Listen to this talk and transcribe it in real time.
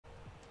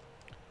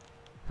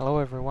Hello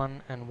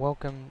everyone and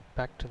welcome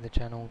back to the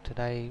channel.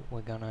 Today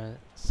we're gonna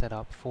set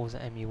up Forza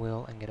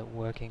Emuwheel and get it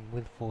working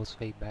with force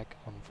feedback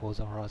on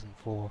Forza Horizon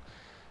 4.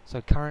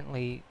 So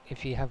currently,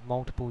 if you have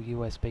multiple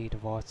USB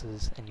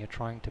devices and you're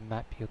trying to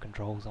map your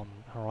controls on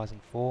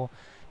Horizon 4,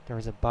 there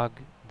is a bug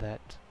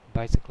that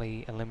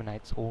basically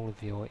eliminates all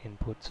of your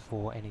inputs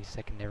for any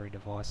secondary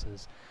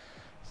devices.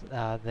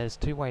 There's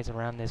two ways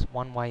around this.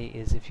 One way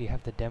is if you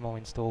have the demo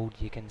installed,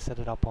 you can set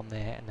it up on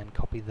there and then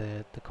copy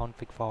the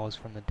config files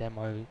from the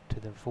demo to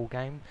the full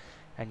game,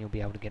 and you'll be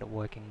able to get it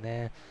working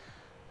there.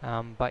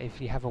 But if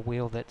you have a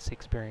wheel that's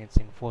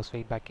experiencing force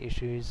feedback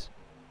issues,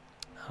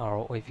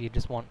 or if you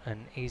just want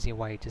an easier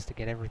way just to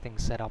get everything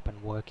set up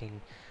and working,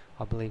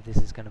 I believe this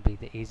is going to be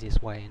the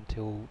easiest way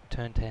until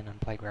Turn 10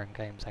 and Playground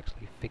Games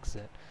actually fix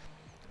it.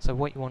 So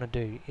what you want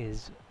to do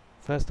is,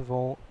 first of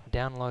all,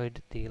 download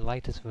the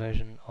latest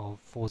version of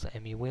Forza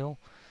Emuwheel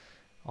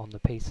on the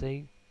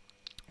PC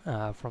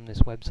from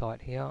this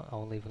website here.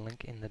 I'll leave a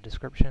link in the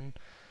description.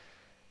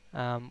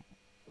 Follow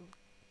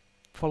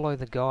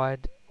the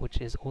guide, which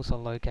is also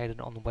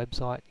located on the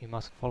website. You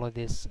must follow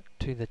this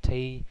to the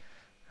T.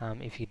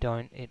 If you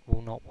don't, it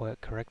will not work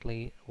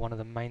correctly. One of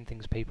the main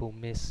things people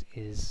miss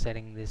is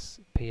setting this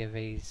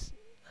POV's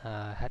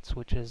hat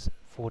switches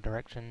 4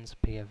 directions,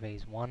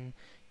 POV's 1.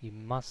 You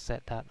must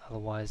set that,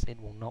 otherwise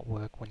it will not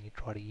work when you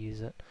try to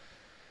use it.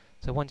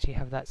 So once you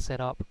have that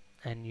set up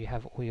and you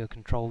have all your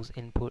controls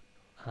input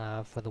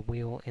for the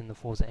wheel in the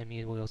Forza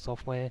Emuwheel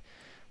software,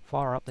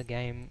 fire up the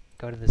game,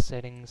 go to the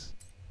settings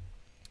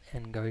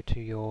and go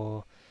to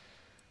your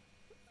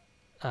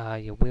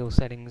wheel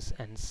settings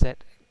and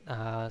set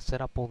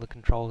up all the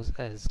controls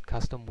as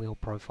custom wheel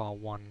profile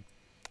 1,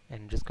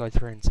 and just go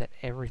through and set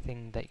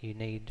everything that you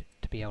need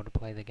to be able to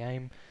play the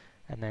game,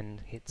 and then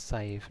hit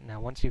save. Now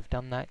once you've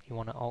done that, you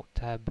want to alt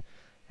tab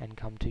and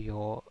come to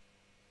your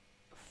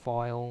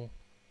file,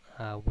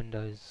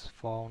 Windows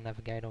file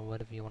navigator, or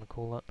whatever you want to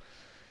call it,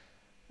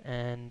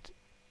 and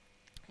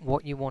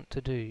what you want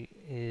to do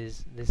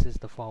is, this is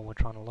the file we're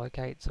trying to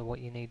locate, so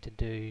what you need to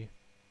do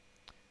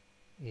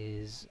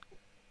is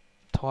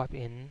type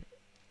in,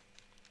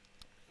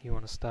 you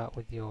want to start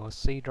with your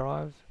C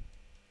drive,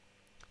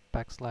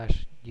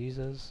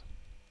 /users,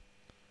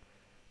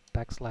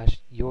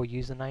 / your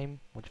username,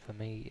 which for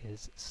me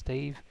is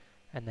Steve,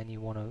 and then you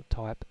want to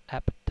type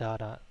app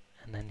data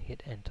and then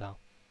hit enter.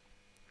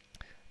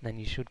 Then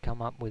you should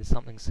come up with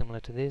something similar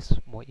to this.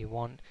 What you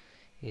want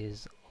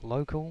is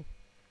local,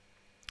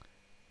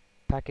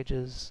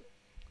 packages,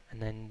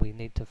 and then we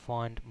need to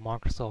find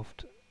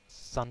Microsoft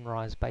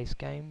Sunrise base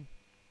game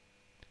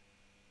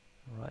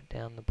right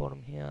down the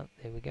bottom here.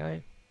 There we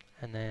go.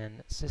 And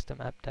then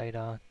system app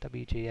data,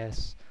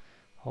 WGS,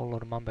 whole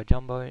lot of mumbo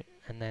jumbo,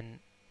 and then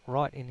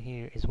right in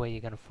here is where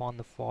you're going to find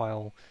the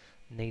file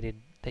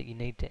that you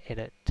need to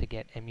edit to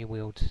get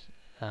Emuwheel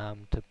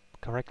to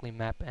correctly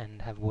map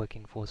and have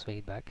working force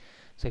feedback.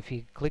 So if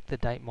you click the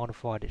date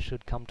modified, it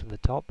should come to the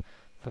top.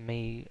 For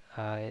me,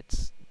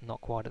 it's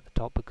not quite at the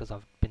top because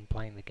I've been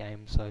playing the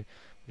game, so I'm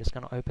just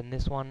going to open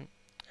this one,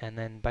 and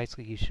then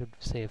basically you should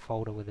see a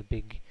folder with a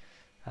big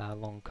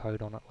long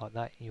code on it like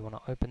that. You want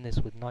to open this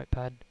with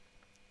Notepad,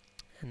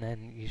 and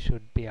then you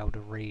should be able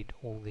to read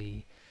all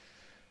the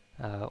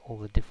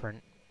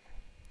different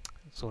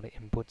sort of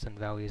inputs and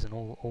values and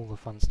all the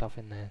fun stuff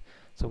in there.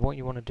 So what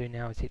you want to do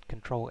now is hit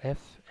Control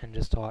F and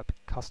just type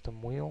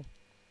custom wheel,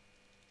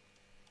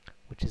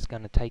 which is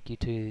going to take you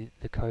to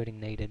the coding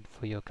needed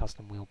for your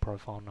custom wheel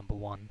profile number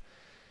 1.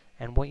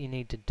 And what you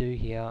need to do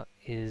here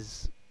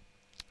is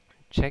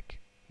check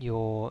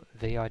your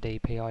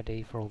VID,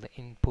 PID for all the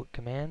input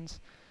commands,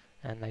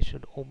 and they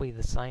should all be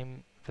the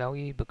same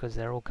value because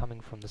they're all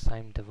coming from the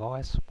same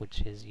device,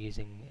 which is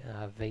using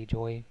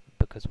VJoy,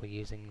 because we're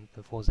using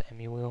the Forza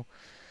Emuwheel.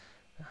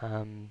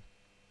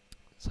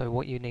 So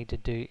what you need to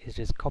do is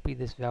just copy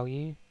this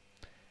value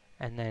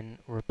and then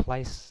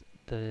replace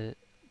the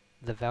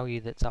value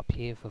that's up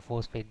here for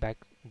force feedback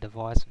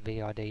device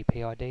VID,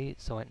 PID,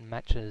 so it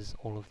matches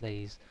all of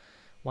these.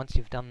 Once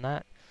you've done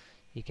that,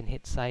 you can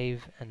hit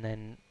save and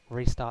then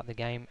restart the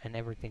game, and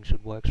everything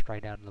should work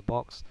straight out of the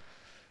box.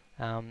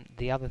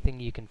 The other thing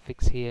you can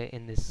fix here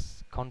in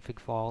this config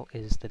file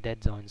is the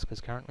dead zones,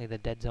 because currently the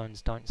dead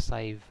zones don't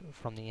save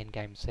from the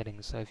in-game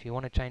settings. So if you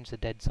want to change the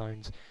dead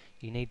zones,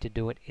 you need to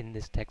do it in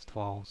this text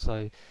file.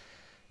 So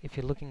if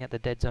you're looking at the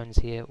dead zones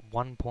here,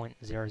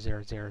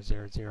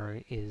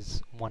 1.00000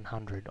 is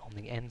 100 on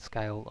the end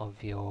scale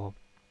of your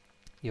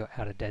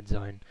outer dead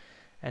zone,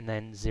 and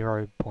then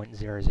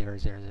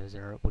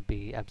 0.00000 would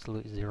be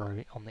absolute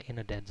 0 on the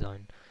inner dead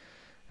zone.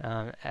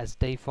 As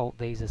default,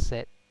 these are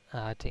set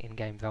to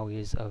in-game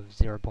values of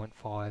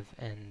 0.5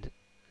 and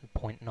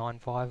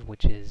 0.95,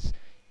 which is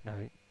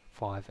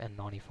 5 and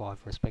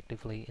 95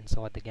 respectively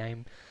inside the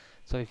game.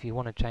 So if you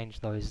want to change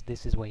those,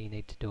 this is where you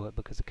need to do it,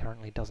 because it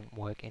currently doesn't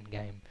work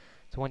in-game.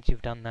 So once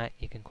you've done that,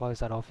 you can close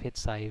that off, hit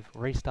save,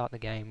 restart the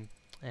game,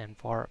 and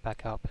fire it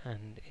back up,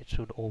 and it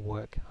should all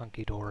work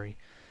hunky-dory.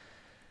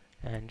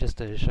 And just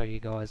to show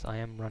you guys, I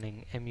am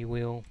running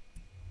Emuwheel.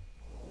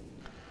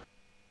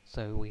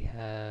 So we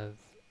have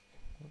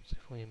Oops,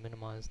 if we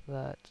minimize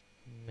that,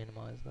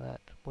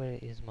 where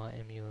is my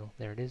Emuwheel?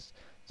 There it is.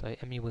 So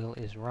Emuwheel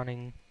is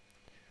running.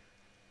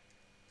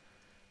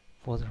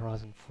 Forza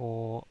Horizon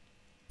 4,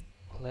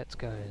 let's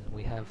go.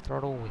 We have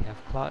throttle, we have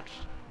clutch,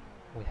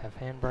 we have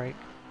handbrake,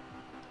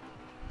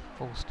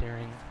 full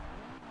steering,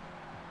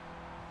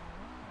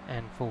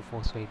 and full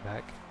force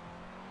feedback.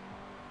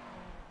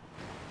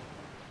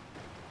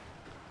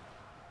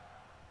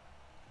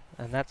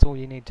 And that's all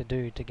you need to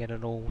do to get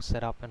it all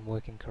set up and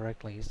working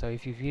correctly. So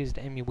if you've used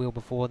Emuwheel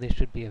before, this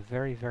should be a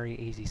very, very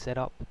easy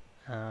setup.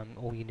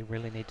 All you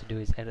really need to do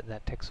is edit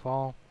that text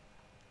file,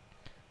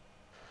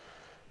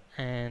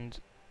 and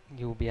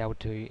you'll be able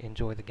to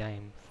enjoy the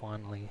game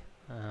finally.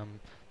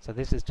 So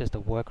this is just a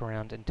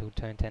workaround until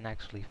Turn 10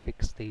 actually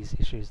fix these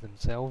issues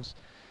themselves.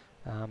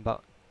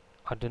 But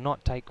I do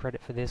not take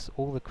credit for this.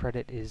 All the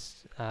credit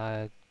is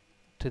to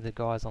the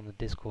guys on the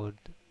Discord,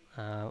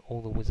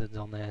 all the wizards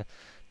on there.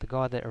 The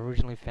guy that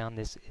originally found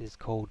this is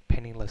called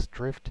Penniless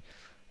Drift,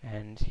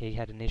 and he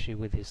had an issue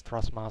with his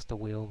Thrustmaster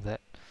wheel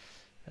that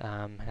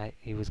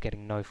he was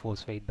getting no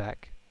force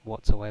feedback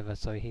whatsoever,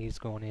 so he's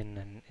gone in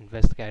and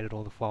investigated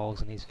all the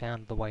files, and he's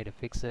found the way to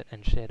fix it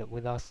and shared it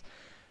with us.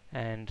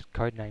 And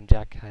Codename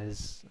Jack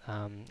has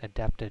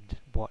adapted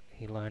what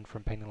he learned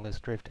from Penniless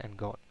Drift and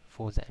got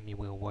Forza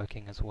Emuwheel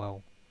working as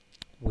well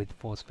with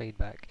force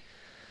feedback.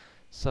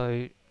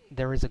 So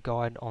there is a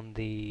guide on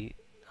the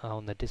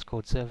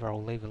Discord server.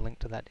 I'll leave a link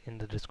to that in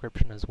the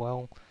description as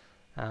well.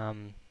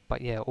 But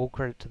yeah, all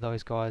credit to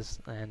those guys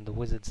and the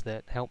wizards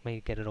that helped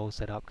me get it all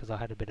set up, because I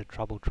had a bit of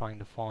trouble trying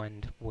to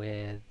find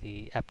where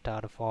the app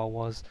data file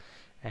was,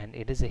 and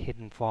it is a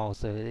hidden file,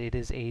 so it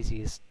is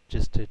easiest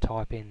just to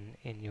type in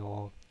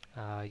your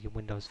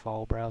Windows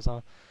file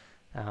browser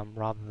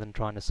rather than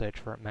trying to search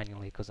for it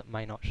manually, because it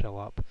may not show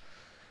up.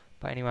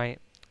 But anyway,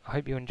 I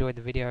hope you enjoyed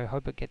the video.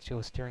 Hope it gets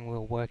your steering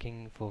wheel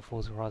working for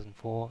Forza Horizon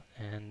 4,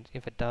 and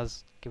if it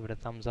does, give it a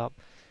thumbs up.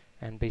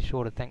 And be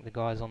sure to thank the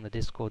guys on the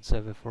Discord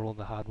server for all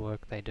the hard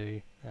work they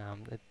do.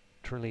 It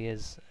truly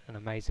is an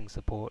amazing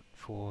support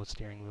for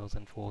steering wheels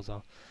and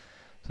Forza.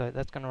 So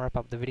that's going to wrap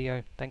up the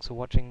video. Thanks for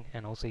watching,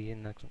 and I'll see you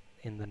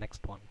in the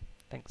next one.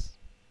 Thanks.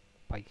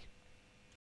 Bye.